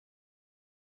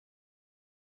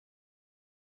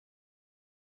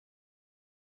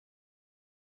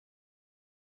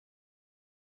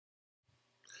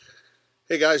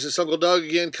Hey guys, it's Uncle Doug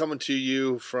again, coming to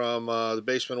you from the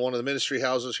basement of one of the ministry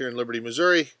houses here in Liberty,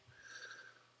 Missouri.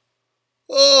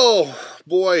 Oh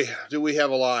boy, do we have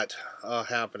a lot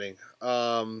happening.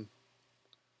 We're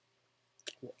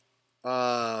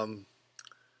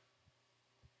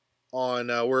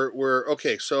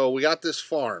okay. So we got this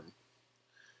farm.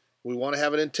 We want to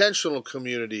have an intentional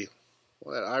community.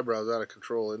 Well, that eyebrow's out of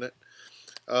control, isn't it?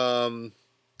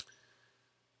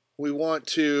 We want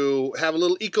to have a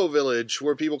little eco-village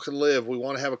where people can live. We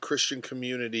want to have a Christian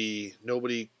community.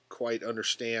 Nobody quite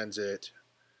understands it.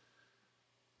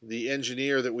 The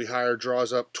engineer that we hired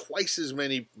draws up twice as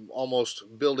many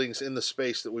almost buildings in the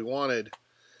space that we wanted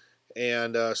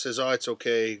and says, oh, it's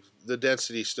okay. The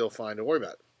density's still fine. Don't worry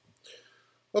about it.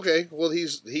 Okay, well,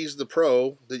 he's the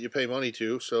pro that you pay money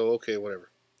to, so okay,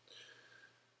 whatever.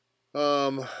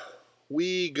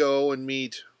 We go and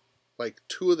meet like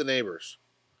two of the neighbors.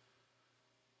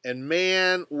 And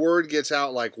man, word gets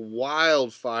out like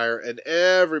wildfire, and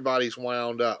everybody's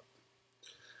wound up.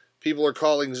 People are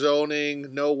calling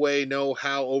zoning, no way, no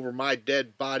how, over my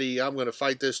dead body. I'm going to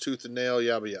fight this tooth and nail,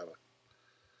 yabba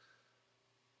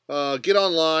yabba. Get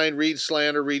online, read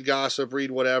slander, read gossip,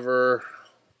 read whatever.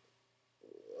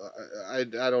 I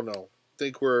don't know.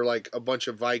 Think we're like a bunch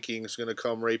of Vikings going to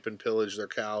come rape and pillage their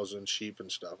cows and sheep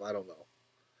and stuff. I don't know.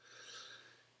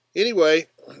 Anyway,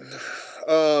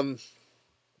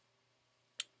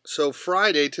 so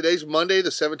Friday, today's Monday, the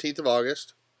 17th of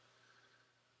August.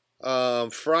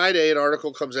 Friday, an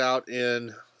article comes out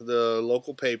in the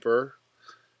local paper.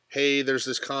 Hey, there's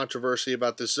this controversy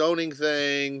about this zoning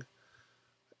thing.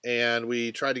 And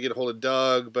we tried to get a hold of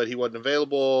Doug, but he wasn't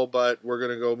available. But we're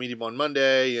going to go meet him on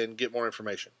Monday and get more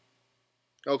information.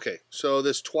 Okay, so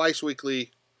this twice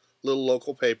weekly little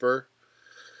local paper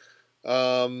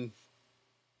comes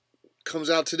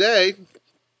out today.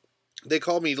 They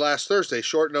called me last Thursday,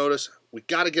 short notice. We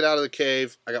got to get out of the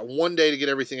cave. I got 1 day to get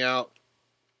everything out.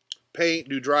 Paint,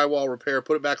 do drywall repair,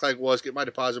 put it back like it was, get my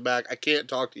deposit back. I can't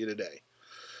talk to you today.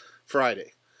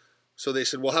 Friday. So they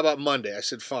said, well, how about Monday? I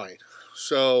said, fine.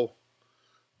 So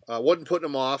I wasn't putting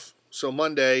them off. So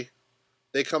Monday,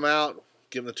 they come out,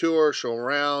 give them the tour, show them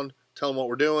around, tell them what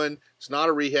we're doing. It's not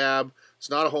a rehab. It's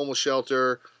not a homeless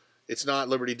shelter. It's not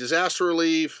Liberty Disaster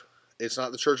Relief. It's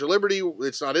not the Church of Liberty.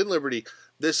 It's not in Liberty.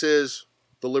 This is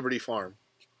the Liberty Farm.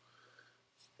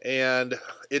 And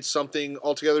it's something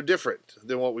altogether different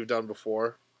than what we've done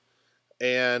before.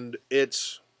 And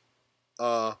it's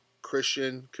a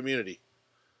Christian community.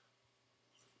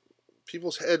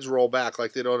 People's heads roll back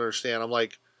like they don't understand. I'm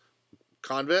like,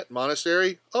 convent,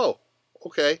 monastery? Oh,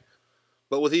 okay.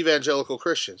 But with evangelical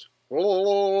Christians.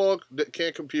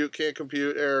 Can't compute,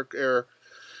 error.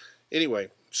 Anyway,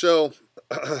 so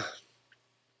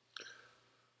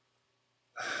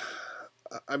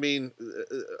I mean,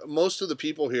 most of the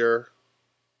people here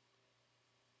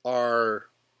are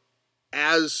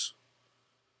as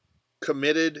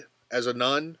committed as a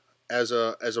nun, as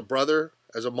a brother,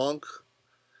 as a monk,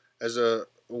 as a,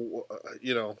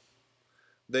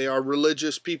 they are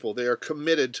religious people. They are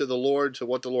committed to the Lord, to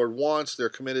what the Lord wants. They're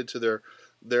committed to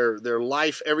their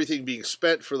life, everything being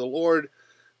spent for the Lord.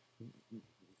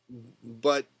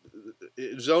 But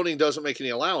zoning doesn't make any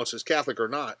allowances, Catholic or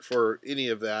not, for any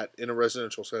of that in a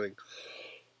residential setting.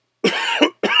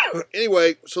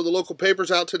 Anyway, so the local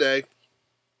paper's out today.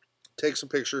 Take some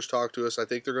pictures, talk to us. I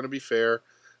think they're going to be fair.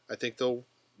 I think they'll,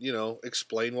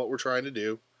 explain what we're trying to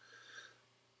do.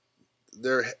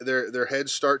 Their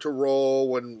heads start to roll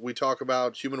when we talk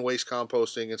about human waste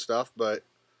composting and stuff, but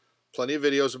plenty of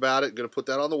videos about it. Going to put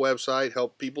that on the website,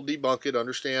 help people debunk it,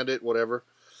 understand it, whatever.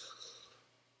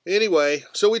 Anyway,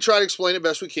 so we try to explain it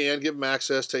best we can, give them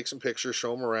access, take some pictures,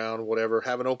 show them around, whatever.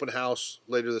 Have an open house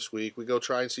later this week. We go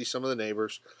try and see some of the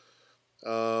neighbors.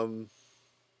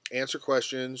 Answer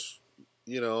questions.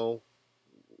 We're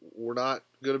not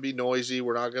going to be noisy.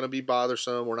 We're not going to be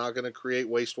bothersome. We're not going to create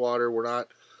wastewater. We're not,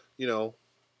 we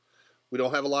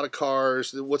don't have a lot of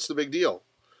cars. What's the big deal?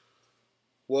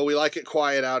 Well, we like it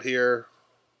quiet out here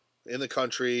in the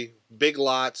country. Big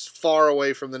lots, far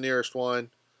away from the nearest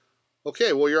one.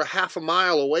 Okay, well, you're a half a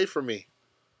mile away from me,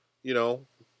 Well,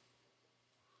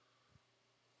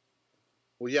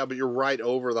 yeah, but you're right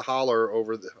over the holler,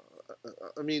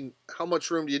 I mean, how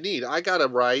much room do you need? I got a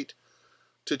right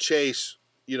to chase,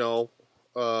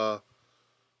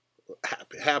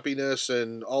 happiness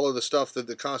and all of the stuff that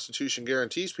the Constitution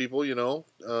guarantees people,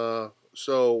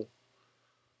 so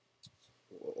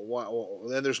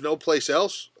then there's no place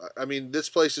else. I mean, this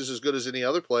place is as good as any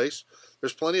other place.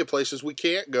 There's plenty of places we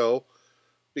can't go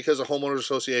because of homeowners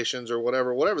associations or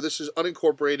whatever. This is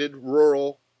unincorporated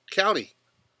rural county.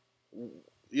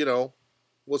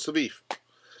 What's the beef?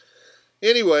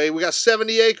 Anyway, we got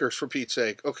 70 acres for Pete's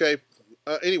sake. Okay.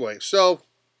 Anyway, so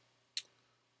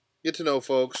get to know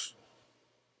folks.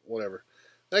 Whatever.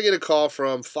 I get a call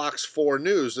from Fox 4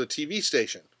 News, the TV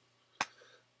station.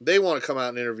 They want to come out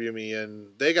and interview me, and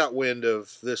they got wind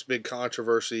of this big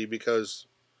controversy because,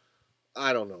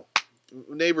 I don't know,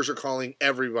 neighbors are calling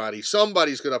everybody.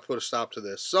 Somebody's going to put a stop to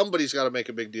this. Somebody's got to make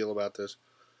a big deal about this.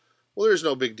 Well, there's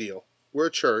no big deal. We're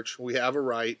a church. We have a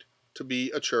right to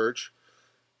be a church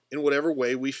in whatever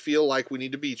way we feel like we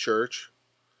need to be church.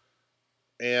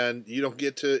 And you don't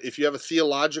get to, if you have a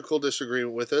theological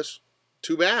disagreement with us,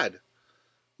 too bad.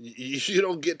 You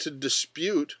don't get to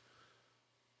dispute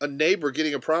a neighbor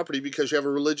getting a property because you have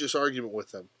a religious argument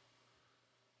with them.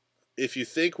 If you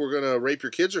think we're going to rape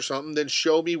your kids or something, then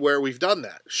show me where we've done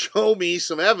that. Show me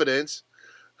some evidence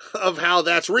of how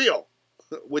that's real,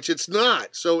 which it's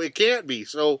not. So it can't be.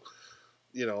 So,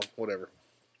 you know, whatever.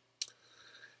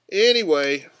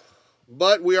 Anyway,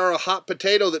 but we are a hot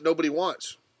potato that nobody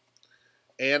wants.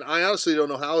 And I honestly don't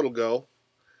know how it'll go.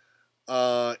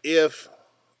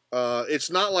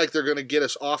 It's not like they're going to get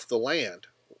us off the land.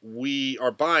 We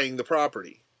are buying the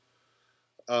property.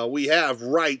 We have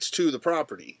rights to the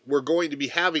property. We're going to be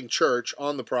having church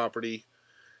on the property.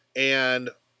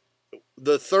 And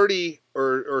the 30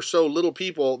 or so little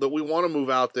people that we want to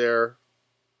move out there,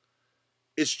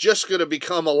 it's just going to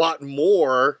become a lot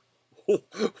more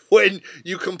when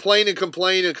you complain and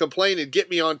complain and complain and get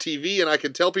me on TV and I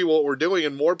can tell people what we're doing,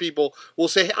 and more people will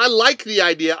say, hey, I like the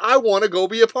idea. I want to go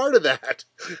be a part of that.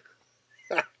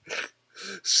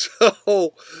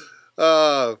 So,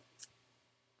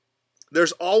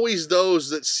 there's always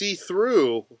those that see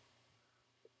through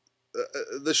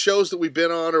the shows that we've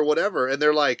been on or whatever, and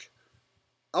they're like,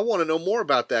 I want to know more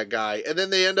about that guy, and then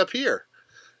they end up here,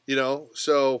 you know.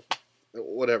 So,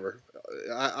 whatever.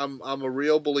 I'm a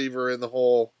real believer in the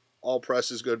whole all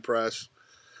press is good press,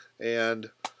 and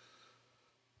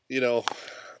you know,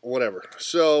 whatever.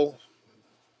 So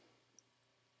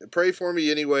pray for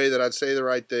me anyway that I'd say the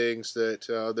right things.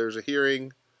 That there's a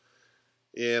hearing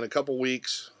in a couple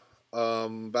weeks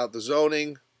about the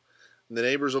zoning, and the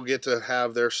neighbors will get to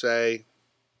have their say.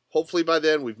 Hopefully by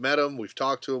then we've met them, we've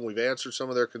talked to them, we've answered some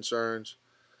of their concerns.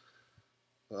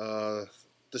 The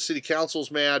city council's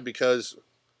mad because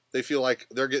they feel like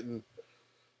they're getting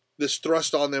this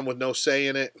thrust on them with no say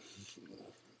in it.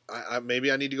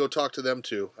 Maybe I need to go talk to them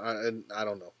too. And I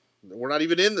don't know. We're not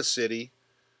even in the city,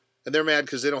 and they're mad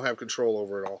because they don't have control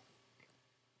over it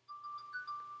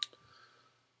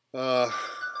all.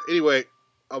 Anyway,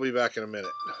 I'll be back in a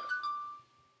minute.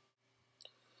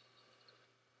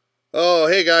 Oh,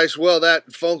 hey guys. Well,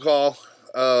 that phone call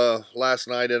last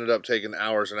night ended up taking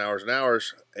hours and hours and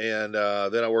hours, and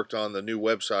then I worked on the new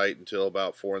website until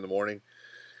about 4 in the morning,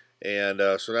 and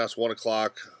so now it's 1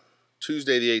 o'clock,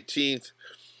 Tuesday the 18th.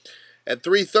 At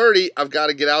 3:30, I've got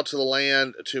to get out to the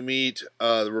land to meet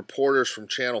the reporters from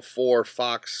Channel 4,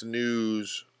 Fox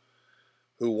News,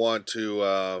 who want to,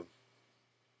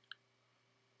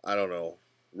 I don't know,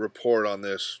 report on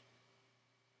this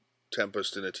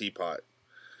tempest in a teapot.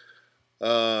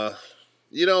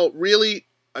 You know, really,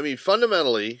 I mean,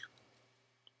 fundamentally,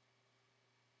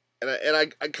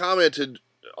 and I commented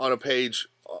on a page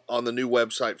on the new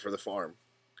website for the farm,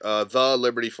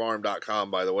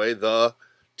 thelibertyfarm.com, by the way,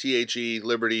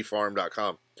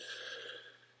 libertyfarm.com.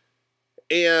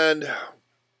 And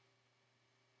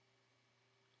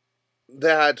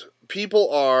that people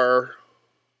are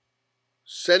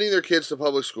sending their kids to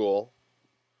public school,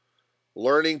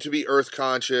 learning to be earth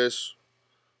conscious,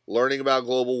 learning about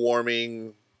global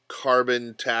warming,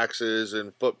 carbon taxes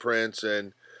and footprints,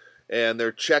 and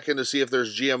they're checking to see if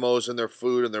there's GMOs in their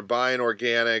food, and they're buying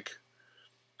organic,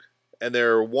 and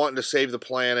they're wanting to save the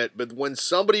planet. But when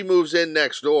somebody moves in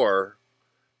next door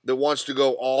that wants to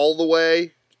go all the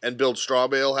way and build straw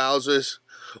bale houses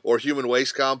or human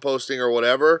waste composting or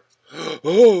whatever,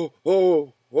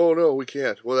 oh no, we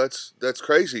can't. Well, that's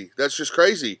crazy. That's just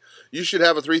crazy. You should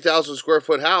have a 3,000 square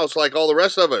foot house like all the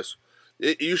rest of us.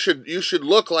 You should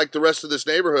look like the rest of this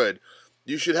neighborhood.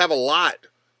 You should have a lot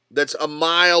that's a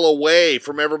mile away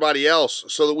from everybody else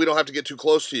so that we don't have to get too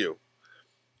close to you.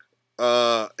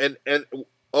 And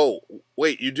oh,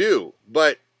 wait, you do,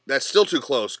 but that's still too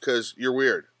close because you're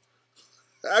weird.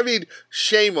 I mean,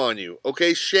 shame on you,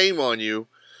 okay? Shame on you.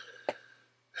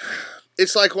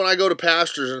 It's like when I go to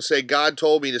pastors and say, God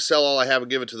told me to sell all I have and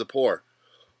give it to the poor.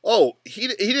 Oh, he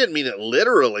didn't mean it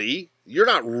literally. You're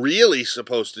not really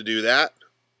supposed to do that.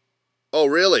 Oh,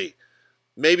 really?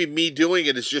 Maybe me doing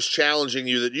it is just challenging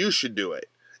you that you should do it,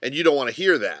 and you don't want to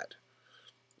hear that.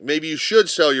 Maybe you should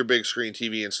sell your big screen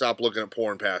TV and stop looking at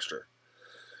porn, Pastor.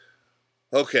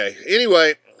 Okay,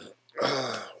 anyway,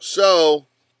 So,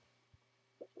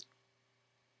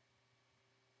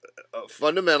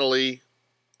 fundamentally,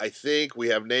 I think we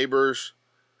have neighbors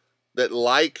that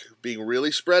like being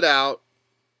really spread out,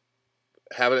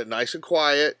 having it nice and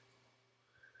quiet,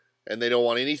 and they don't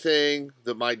want anything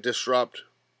that might disrupt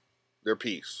their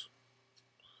peace.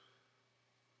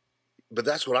 But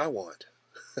that's what I want.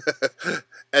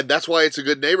 And that's why it's a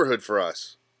good neighborhood for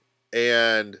us.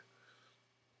 And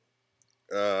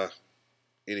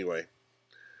anyway,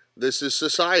 this is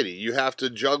society. You have to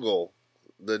juggle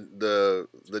the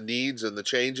needs and the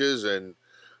changes, and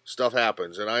stuff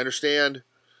happens. And I understand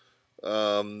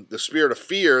the spirit of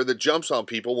fear that jumps on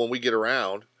people when we get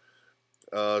around.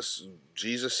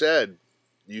 Jesus said,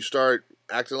 you start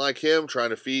acting like him,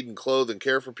 trying to feed and clothe and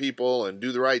care for people and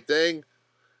do the right thing,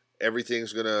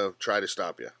 everything's going to try to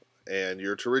stop you. And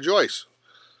you're to rejoice.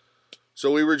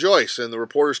 So we rejoice, and the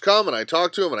reporters come, and I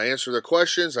talk to them, and I answer their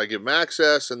questions, I give them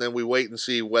access, and then we wait and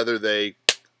see whether they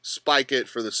spike it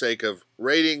for the sake of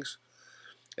ratings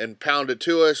and pound it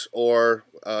to us, or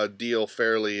deal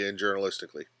fairly and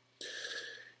journalistically.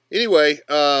 Anyway,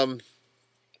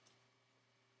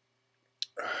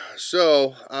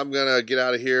 so I'm going to get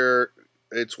out of here.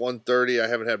 It's 1:30. I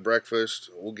haven't had breakfast.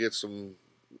 We'll get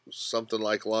something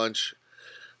like lunch.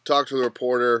 Talk to the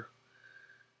reporter.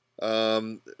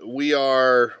 We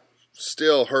are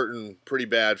still hurting pretty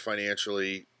bad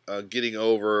financially, getting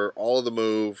over all of the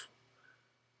move.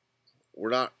 We're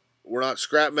not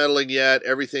scrap metaling yet.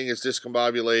 Everything is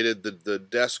discombobulated. The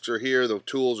desks are here. The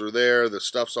tools are there. The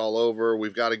stuff's all over.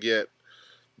 We've got to get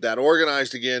that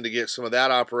organized again to get some of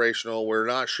that operational. We're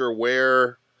not sure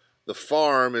where the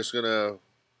farm is going to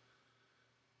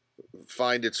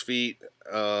find its feet.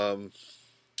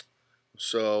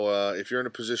 So if you're in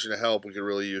a position to help, we could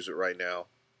really use it right now.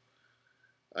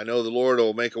 I know the Lord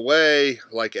will make a way,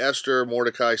 like Esther.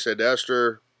 Mordecai said to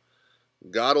Esther,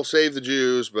 God will save the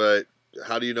Jews, but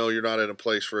how do you know you're not in a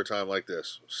place for a time like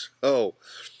this? So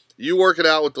you work it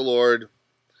out with the Lord,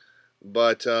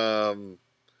 but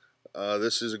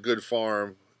this is a good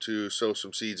farm to sow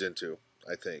some seeds into,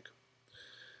 I think.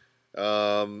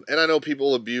 And I know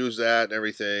people abuse that and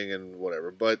everything and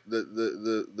whatever, but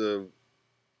the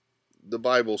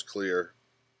Bible's clear.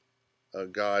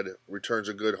 God returns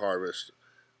a good harvest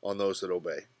on those that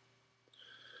obey.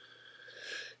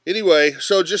 Anyway,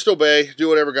 so just obey, do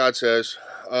whatever God says.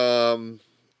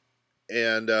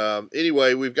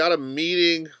 Anyway, we've got a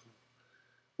meeting.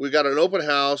 We've got an open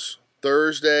house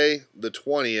Thursday the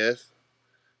 20th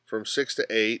from 6 to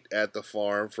 8 at the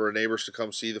farm for neighbors to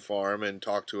come see the farm and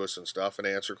talk to us and stuff and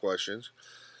answer questions.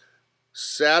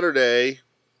 Saturday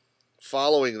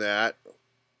following that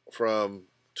from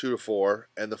 2 to 4,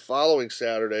 and the following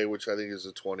Saturday, which I think is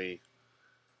the 20th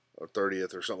or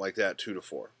 30th or something like that, 2 to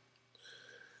 4.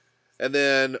 And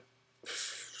then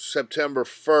September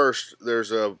 1st,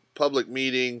 there's a public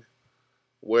meeting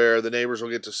where the neighbors will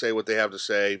get to say what they have to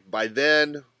say. By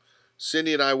then,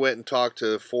 Cindy and I went and talked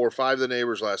to 4 or 5 of the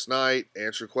neighbors last night,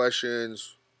 answered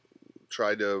questions,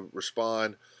 tried to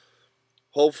respond.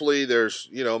 Hopefully there's,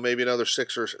 maybe another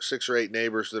 6 or 8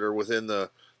 neighbors that are within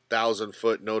the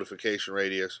 1,000-foot notification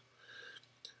radius.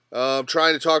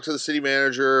 Trying to talk to the city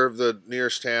manager of the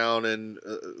nearest town and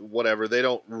whatever.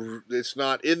 It's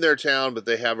not in their town, but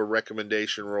they have a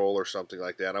recommendation role or something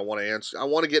like that. I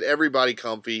want to get everybody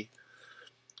comfy.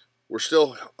 We're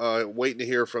still waiting to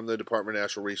hear from the Department of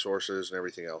Natural Resources and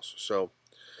everything else. So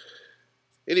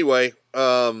anyway,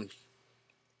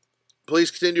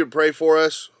 please continue to pray for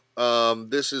us.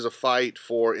 This is a fight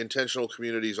for intentional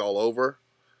communities all over.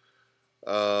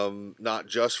 Not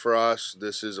just for us.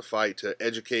 This is a fight to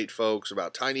educate folks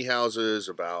about tiny houses,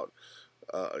 about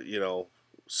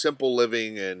simple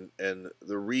living and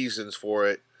the reasons for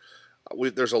it.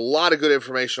 There's a lot of good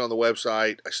information on the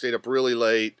website. I stayed up really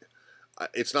late.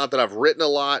 It's not that I've written a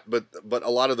lot, but a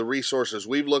lot of the resources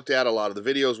we've looked at, a lot of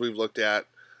the videos we've looked at,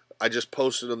 I just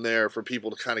posted them there for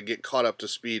people to kind of get caught up to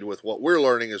speed with what we're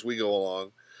learning as we go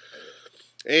along.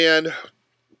 And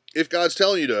if God's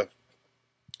telling you to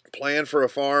plan for a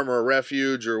farm or a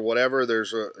refuge or whatever,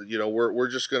 there's we're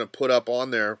just going to put up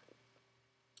on there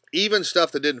even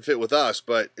stuff that didn't fit with us,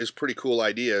 but is pretty cool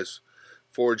ideas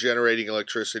for generating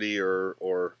electricity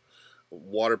or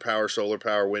water power, solar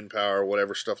power, wind power,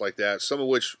 whatever, stuff like that. Some of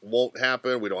which won't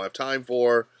happen. We don't have time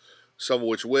for. Some of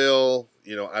which will.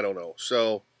 I don't know.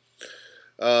 So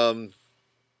I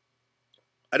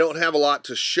don't have a lot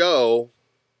to show.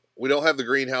 We don't have the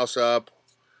greenhouse up.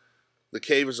 The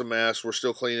cave is a mess. We're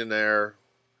still cleaning there.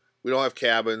 We don't have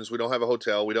cabins. We don't have a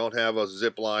hotel. We don't have a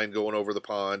zip line going over the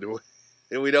pond.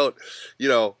 And we don't,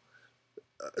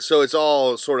 so it's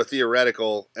all sort of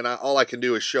theoretical, and all I can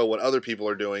do is show what other people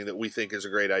are doing that we think is a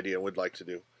great idea and would like to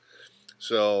do.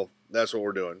 So that's what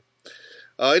we're doing.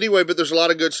 Anyway, but there's a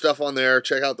lot of good stuff on there.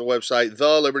 Check out the website,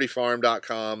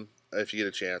 thelibertyfarm.com, if you get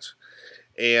a chance.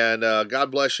 And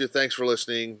God bless you. Thanks for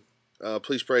listening.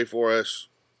 Please pray for us.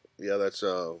 Yeah, that's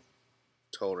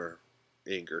toner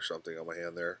ink or something on my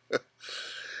hand there. In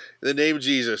the name of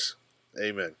Jesus,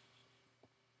 amen.